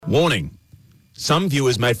Warning. Some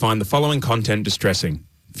viewers may find the following content distressing.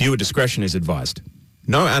 Viewer discretion is advised.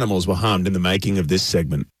 No animals were harmed in the making of this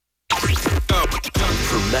segment. For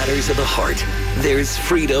matters of the heart, there's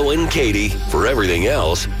Frito and Katie. For everything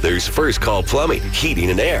else, there's First Call Plumbing, Heating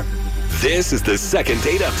and Air. This is the second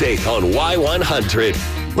date update on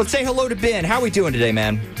Y100. Let's say hello to Ben. How are we doing today,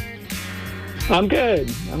 man? I'm good.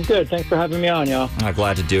 Thanks for having me on, y'all. I'm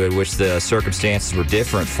glad to do it. Wish the circumstances were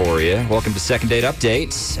different for you. Welcome to Second Date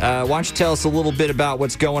Update. Why don't you tell us a little bit about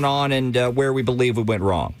what's going on and where we believe we went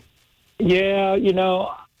wrong? Yeah,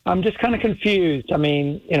 I'm just kind of confused. I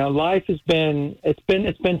mean, life has been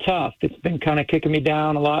tough. It's been kind of kicking me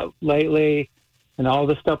down a lot lately, and all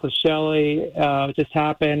this stuff with Shelly just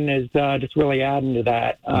happened is just really adding to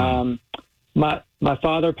that. My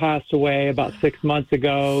father passed away about 6 months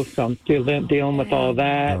ago, so I'm still dealing with all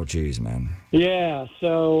that. Oh, geez, man. Yeah,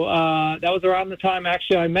 so that was around the time,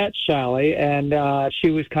 actually, I met Shelly, and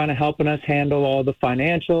she was kind of helping us handle all the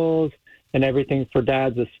financials and everything for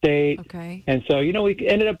Dad's estate. Okay. And so, we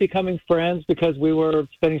ended up becoming friends because we were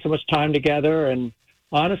spending so much time together, and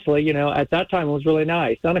honestly, at that time, it was really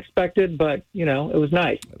nice. Unexpected, but, it was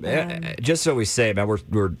nice. Just so we say, man,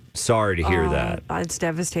 we're sorry to hear that. It's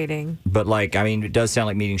devastating. But, it does sound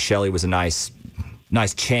like meeting Shelly was a nice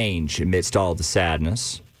change amidst all the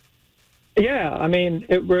sadness. Yeah, I mean,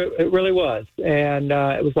 it really was. And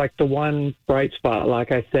it was like the one bright spot,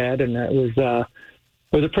 like I said, and it was a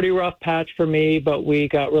pretty rough patch for me, but we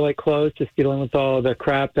got really close, just dealing with all the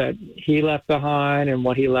crap that he left behind and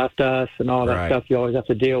what he left us and all that stuff you always have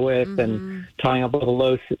to deal with, and tying up all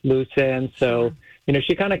the loose ends. So,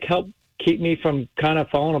 she kind of helped keep me from kind of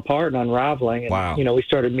falling apart and unraveling. And, wow. We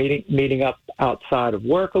started meeting up outside of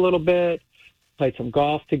work a little bit, played some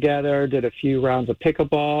golf together, did a few rounds of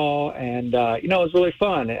pickleball, and, it was really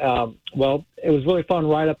fun. It was really fun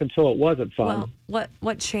right up until it wasn't fun. Well,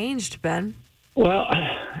 what changed, Ben? Well,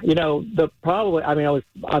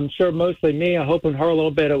 I'm sure mostly me, I'm hoping her a little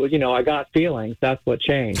bit. It was, I got feelings. That's what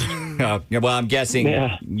changed. Well, I'm guessing,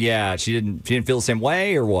 she didn't feel the same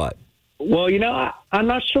way or what? Well, I'm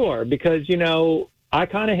not sure because, I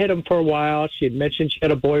kind of hit him for a while. She had mentioned she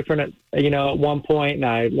had a boyfriend at one point, and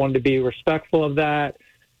I wanted to be respectful of that.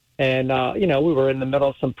 And, we were in the middle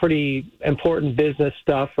of some pretty important business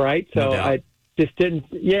stuff, right? So it just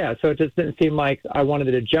didn't seem like I wanted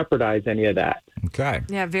to jeopardize any of that. Okay.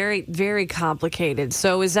 Yeah, very, very complicated.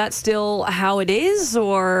 So is that still how it is,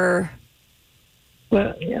 or?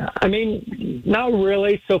 Well, yeah, I mean, not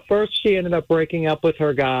really. So first she ended up breaking up with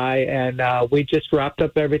her guy, and we just wrapped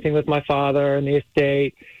up everything with my father and the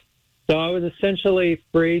estate. So I was essentially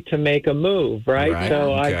free to make a move, right?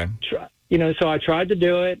 So I tried to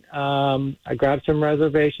do it. I grabbed some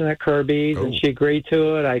reservation at Kirby's, and she agreed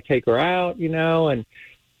to it. I take her out, and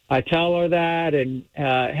I tell her that, and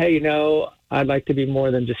hey, I'd like to be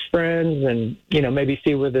more than just friends, and maybe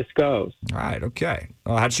see where this goes. All right. Okay.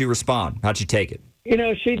 Well, how'd she respond? How'd she take it?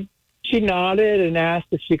 She nodded and asked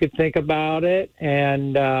if she could think about it,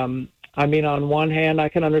 and I mean, on one hand, I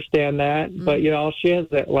can understand that, but she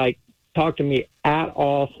hasn't talked to me at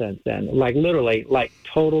all since then. Literally,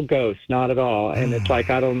 total ghost, not at all. And it's like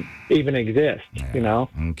I don't even exist,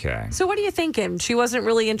 Okay. So what are you thinking? She wasn't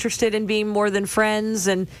really interested in being more than friends,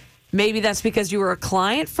 and maybe that's because you were a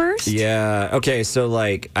client first? Yeah. Okay, so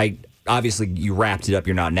obviously you wrapped it up,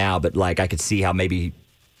 you're not now, but I could see how maybe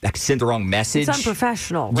I could send the wrong message. It's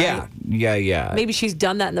unprofessional, right? Yeah. Maybe she's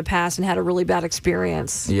done that in the past and had a really bad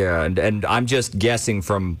experience. Yeah, and I'm just guessing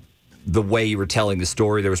from the way you were telling the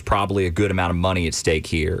story, there was probably a good amount of money at stake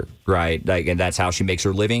here, right? And that's how she makes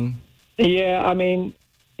her living? Yeah, I mean,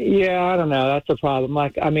 I don't know. That's a problem.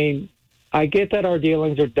 I get that our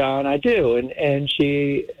dealings are done. I do. And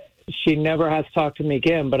she never has talked to me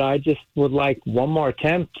again, but I just would like one more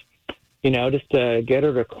attempt, just to get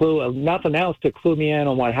her to nothing else to clue me in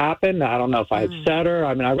on what happened. I don't know if I upset her.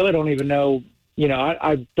 I mean, I really don't even know,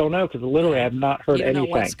 I don't know because literally I have not heard anything. You don't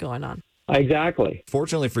know what's going on. Exactly.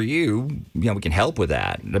 Fortunately for you, we can help with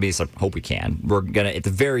that. I mean, I hope we can. We're going to, at the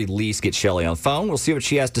very least, get Shelly on the phone. We'll see what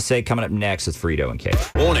she has to say coming up next with Frito and Kate.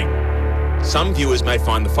 Warning. Some viewers may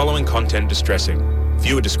find the following content distressing.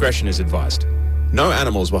 Viewer discretion is advised. No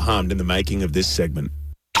animals were harmed in the making of this segment.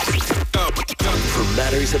 For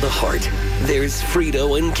matters of the heart, there's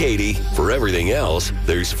Frito and Katie. For everything else,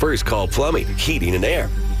 there's First Call Plumbing, Heating and Air.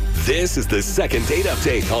 This is the second date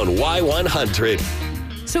update on Y100.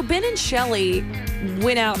 So Ben and Shelly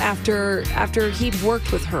went out after he'd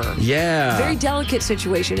worked with her. Yeah. Very delicate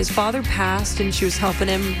situation. His father passed, and she was helping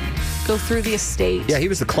him go through the estate. Yeah, he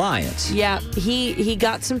was the client. Yeah, he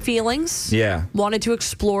got some feelings. Yeah. Wanted to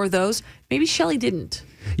explore those. Maybe Shelly didn't.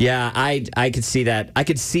 Yeah, I could see that. I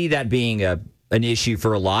could see that being an issue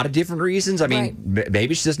for a lot of different reasons. I mean,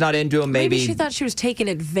 maybe she's just not into him. Maybe she thought she was taking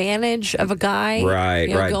advantage of a guy,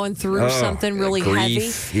 going through something really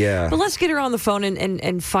grief. heavy. Yeah. But let's get her on the phone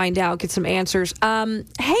and find out, get some answers.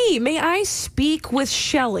 Hey, may I speak with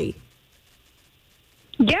Shelly?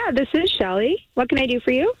 Yeah, this is Shelly. What can I do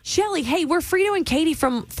for you? Shelly, hey, we're Frito and Katie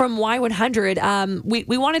from Y100.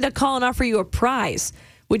 We wanted to call and offer you a prize.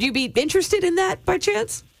 Would you be interested in that by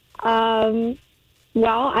chance?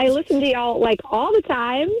 Well, I listen to y'all like all the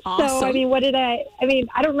time. Awesome. So, I mean,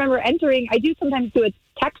 I don't remember entering. I do sometimes do a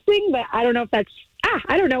texting, but I don't know if that's,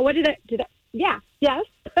 I don't know. Yes.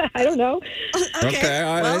 I don't know. Okay.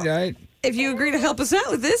 All right. If you agree to help us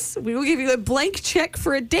out with this, we will give you a blank check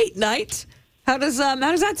for a date night. How does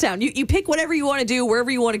that sound? You pick whatever you want to do, wherever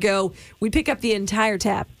you want to go. We pick up the entire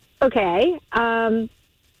tab. Okay.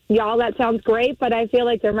 Y'all, that sounds great, but I feel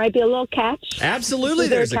like there might be a little catch. Absolutely,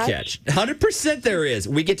 there's a catch. 100% there is.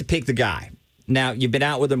 We get to pick the guy. Now, you've been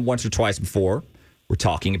out with him once or twice before. We're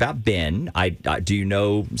talking about Ben. Do you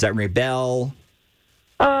know, does that ring a bell?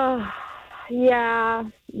 Yeah.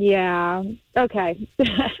 Okay.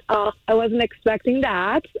 I wasn't expecting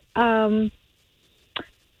that. I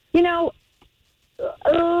don't know.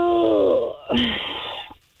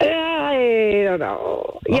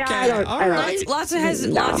 Okay. Yeah, I don't. All right. Lots of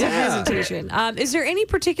hesitation. Is there any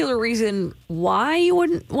particular reason why you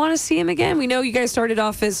wouldn't want to see him again? We know you guys started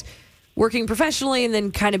off as working professionally and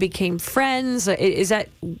then kind of became friends. Is that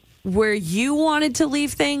where you wanted to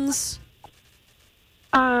leave things?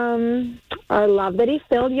 I love that he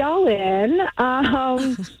filled y'all in.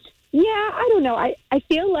 Yeah, I don't know. I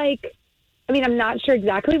feel like, I'm not sure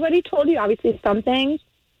exactly what he told you. Obviously, some things.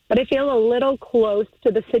 But I feel a little close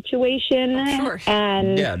to the situation. Oh, sure.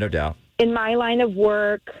 And yeah, no doubt. In my line of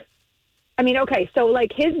work, so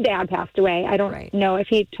like his dad passed away. I don't know if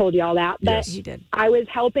he told you all that, but yes, he did. I was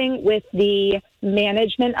helping with the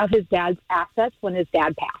management of his dad's assets when his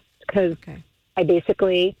dad passed because I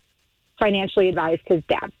basically financially advised his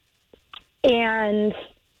dad. And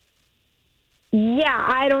yeah,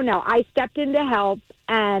 I don't know. I stepped in to help,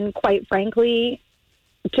 and quite frankly,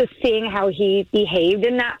 just seeing how he behaved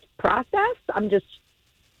in that process, I'm just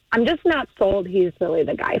not sold he's really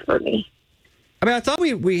the guy for me. I thought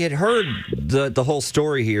we had heard the whole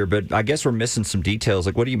story here, but I guess we're missing some details.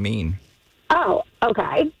 Like, what do you mean? Oh,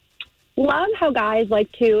 okay. Love how guys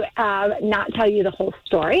like to not tell you the whole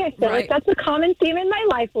story. I feel like that's a common theme in my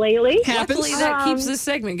life lately. Luckily, that keeps this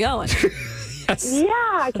segment going. Yes.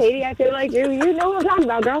 Yeah, Katie, I feel like you know what I'm talking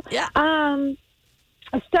about, girl. Yeah.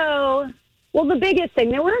 Well, the biggest thing,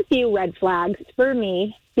 there were a few red flags for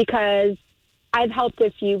me because I've helped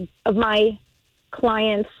a few of my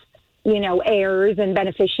clients, heirs and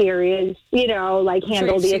beneficiaries, handle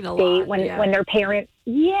the estate when their parents.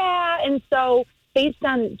 Yeah. And so based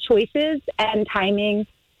on choices and timing,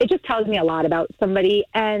 it just tells me a lot about somebody.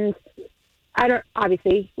 And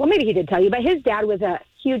maybe he did tell you, but his dad was a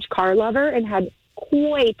huge car lover and had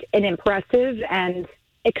quite an impressive and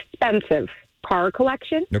expensive car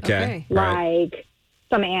collection. Okay. Like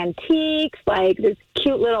some antiques, like this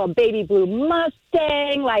cute little baby blue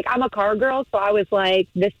Mustang. Like, I'm a car girl, so I was like,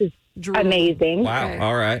 this is amazing. Wow. Okay.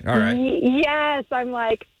 All right. Yes, I'm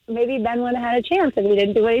like, maybe Ben would have had a chance if he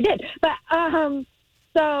didn't do what he did. But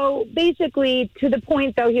so basically, to the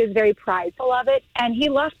point, though, he was very prideful of it, and he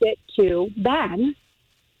left it to Ben,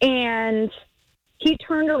 and he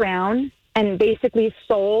turned around and basically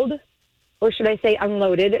sold, or should I say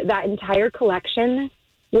unloaded, that entire collection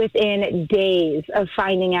within days of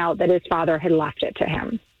finding out that his father had left it to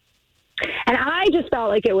him. And I just felt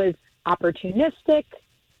like it was opportunistic,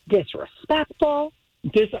 disrespectful.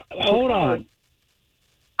 Hold on.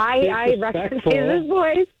 I recognize his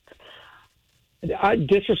voice.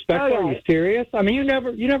 Disrespectful? Are you serious? You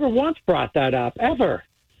never once brought that up, ever.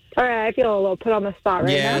 All right, I feel a little put on the spot right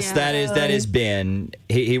now. Yes, that is Ben.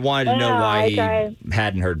 He wanted to know why he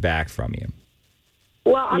hadn't heard back from you.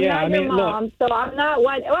 Well, I'm not your mom, so I'm not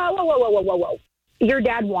one. Whoa. Your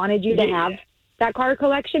dad wanted you to have that car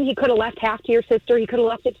collection. He could have left half to your sister. He could have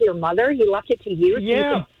left it to your mother. He left it to you. So you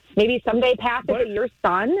could maybe someday pass it to your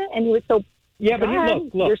son, and he was so... Yeah, but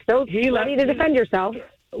look. You're so ready to defend yourself.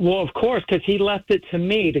 Well, of course, because he left it to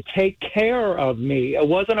me to take care of me. It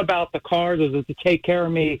wasn't about the cars. It was to take care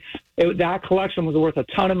of me. That collection was worth a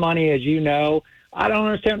ton of money, as you know. I don't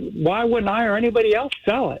understand. Why wouldn't I or anybody else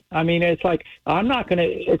sell it? It's like, I'm not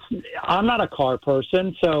a car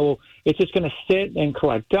person, so it's just going to sit and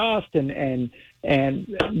collect dust and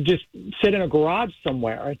just sit in a garage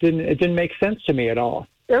somewhere. It didn't make sense to me at all.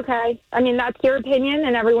 Okay. That's your opinion,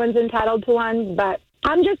 and everyone's entitled to one, but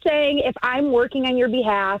I'm just saying, if I'm working on your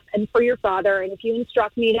behalf and for your father, and if you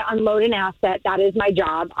instruct me to unload an asset, that is my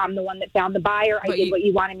job. I'm the one that found the buyer. I did what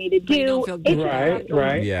you wanted me to But you do. don't feel good It's about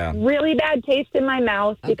Right. Yeah. really bad taste in my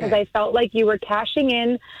mouth because I felt like you were cashing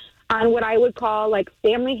in on what I would call like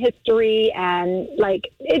family history, and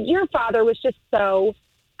like your father was just so.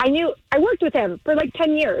 I worked with him for like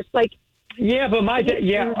 10 years. Like, Yeah, but my dad,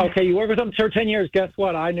 okay, you work with him for 10 years. Guess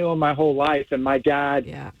what? I knew him my whole life, and my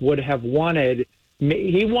dad would have wanted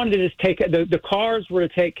me. He wanted to just take the cars were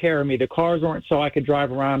to take care of me. The cars weren't so I could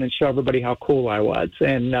drive around and show everybody how cool I was.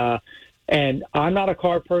 And I'm not a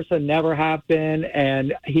car person, never have been.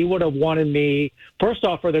 And he would have wanted me, first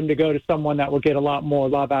off, for them to go to someone that would get a lot more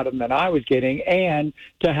love out of them than I was getting, and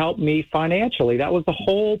to help me financially. That was the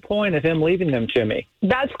whole point of him leaving them to me.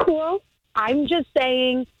 that's cool. I'm just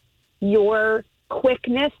saying your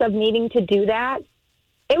quickness of needing to do that,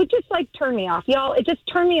 it would just like turn me off, y'all. It just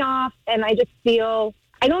turned me off, and I just feel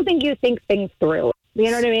I don't think you think things through. You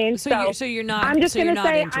know what I mean? So you're not. I'm just so you're gonna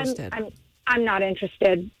not say interested. I'm not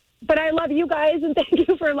interested. But I love you guys, and thank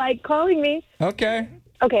you for like calling me. Okay.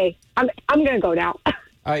 Okay, I'm gonna go now.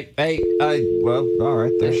 Well, all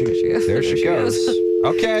right. There she goes. There she goes.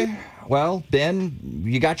 Okay. Well, Ben,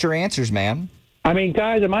 you got your answers, man. I mean,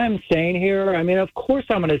 guys, am I insane here? I mean, of course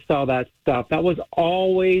I'm going to sell that stuff. That was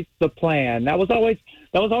always the plan. That was always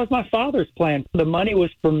my father's plan. The money was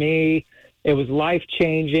for me. It was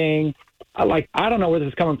life-changing. I don't know where this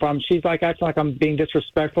is coming from. She's like acting like I'm being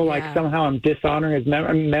disrespectful, like somehow I'm dishonoring his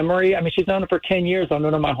memory. I mean, she's known him for 10 years. I've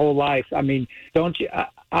known him my whole life. I mean, don't you?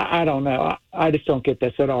 I don't know. I just don't get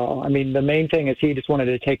this at all. I mean, the main thing is he just wanted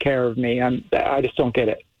to take care of me. I just don't get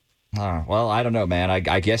it. Well, I don't know, man.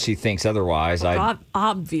 I guess he thinks otherwise.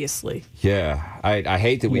 Obviously. Yeah. I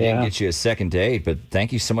hate that we didn't get you a second date, but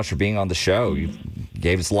thank you so much for being on the show. You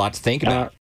gave us a lot to think about.